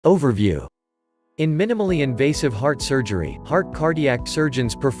Overview. In minimally invasive heart surgery, cardiac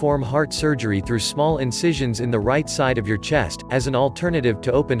surgeons perform heart surgery through small incisions in the right side of your chest, as an alternative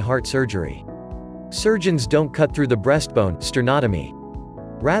to open heart surgery. Surgeons don't cut through the breastbone, sternotomy.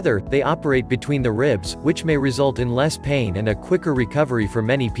 Rather, they operate between the ribs, which may result in less pain and a quicker recovery for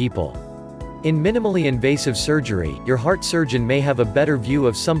many people. In minimally invasive surgery, your heart surgeon may have a better view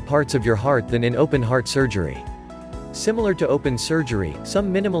of some parts of your heart than in open heart surgery. Similar to open surgery,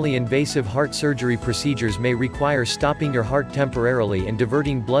 some minimally invasive heart surgery procedures may require stopping your heart temporarily and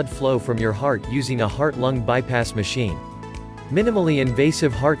diverting blood flow from your heart using a heart-lung bypass machine. Minimally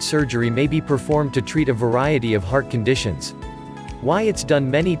invasive heart surgery may be performed to treat a variety of heart conditions. Why it's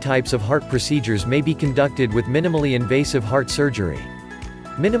done. Many types of heart procedures may be conducted with minimally invasive heart surgery.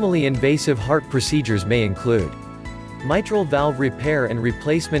 Minimally invasive heart procedures may include mitral valve repair and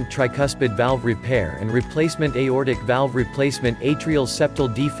replacement, tricuspid valve repair and replacement, aortic valve replacement, atrial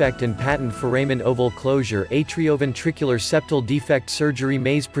septal defect and patent foramen oval closure, atrioventricular septal defect surgery,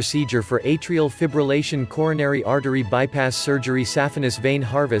 Mays procedure for atrial fibrillation, coronary artery bypass surgery, saphenous vein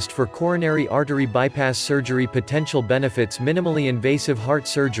harvest for coronary artery bypass surgery. Potential benefits. Minimally invasive heart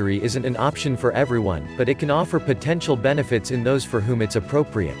surgery isn't an option for everyone, but it can offer potential benefits in those for whom it's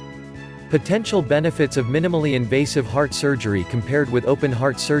appropriate. Potential benefits of minimally invasive heart surgery compared with open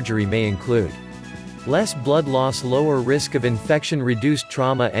heart surgery may include less blood loss, lower risk of infection, reduced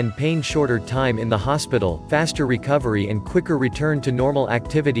trauma and pain, shorter time in the hospital, faster recovery and quicker return to normal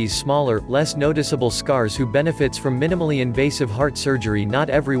activities, smaller, less noticeable scars. Who benefits from minimally invasive heart surgery? Not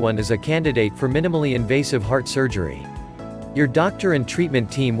everyone is a candidate for minimally invasive heart surgery. Your doctor and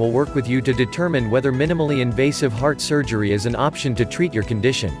treatment team will work with you to determine whether minimally invasive heart surgery is an option to treat your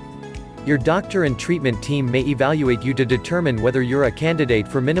condition. Your doctor and treatment team may evaluate you to determine whether you're a candidate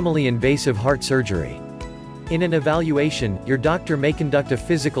for minimally invasive heart surgery. In an evaluation, your doctor may conduct a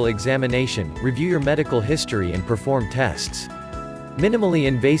physical examination, review your medical history and perform tests. Minimally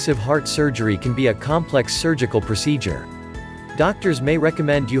invasive heart surgery can be a complex surgical procedure. Doctors may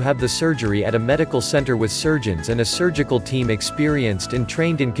recommend you have the surgery at a medical center with surgeons and a surgical team experienced and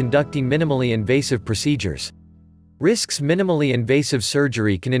trained in conducting minimally invasive procedures. Risks. Minimally invasive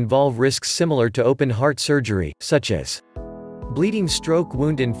surgery can involve risks similar to open heart surgery, such as bleeding, stroke,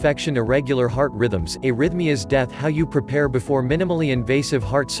 wound infection, irregular heart rhythms, arrhythmias, death. How you prepare before minimally invasive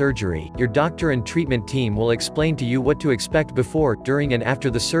heart surgery. Your doctor and treatment team will explain to you what to expect before, during and after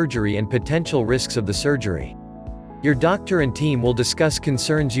the surgery and potential risks of the surgery. Your doctor and team will discuss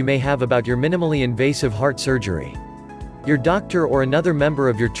concerns you may have about your minimally invasive heart surgery. Your doctor or another member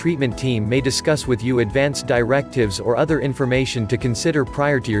of your treatment team may discuss with you advanced directives or other information to consider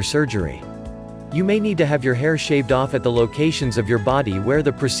prior to your surgery. You may need to have your hair shaved off at the locations of your body where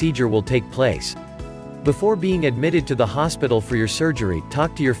the procedure will take place. Before being admitted to the hospital for your surgery,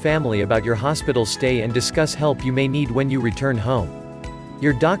 talk to your family about your hospital stay and discuss help you may need when you return home.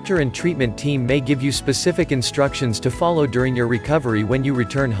 Your doctor and treatment team may give you specific instructions to follow during your recovery when you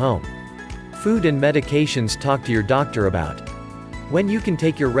return home. Food and medications. Talk to your doctor about when you can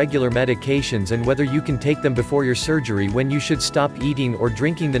take your regular medications and whether you can take them before your surgery, when you should stop eating or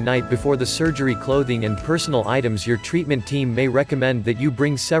drinking the night before the surgery. Clothing and personal items. Your treatment team may recommend that you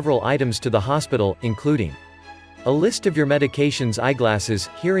bring several items to the hospital, including a list of your medications, eyeglasses,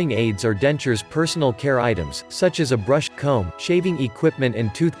 hearing aids or dentures, personal care items, such as a brush, comb, shaving equipment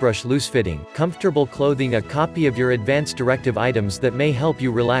and toothbrush, loose-fitting, comfortable clothing, a copy of your advanced directive items that may help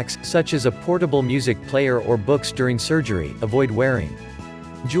you relax, such as a portable music player or books during surgery. Avoid wearing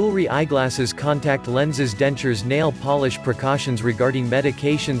jewelry, eyeglasses, contact lenses, dentures, nail polish. Precautions regarding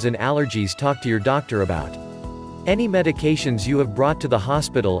medications and allergies. Talk to your doctor about any medications you have brought to the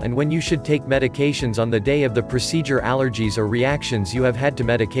hospital and when you should take medications on the day of the procedure, allergies or reactions you have had to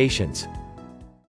medications.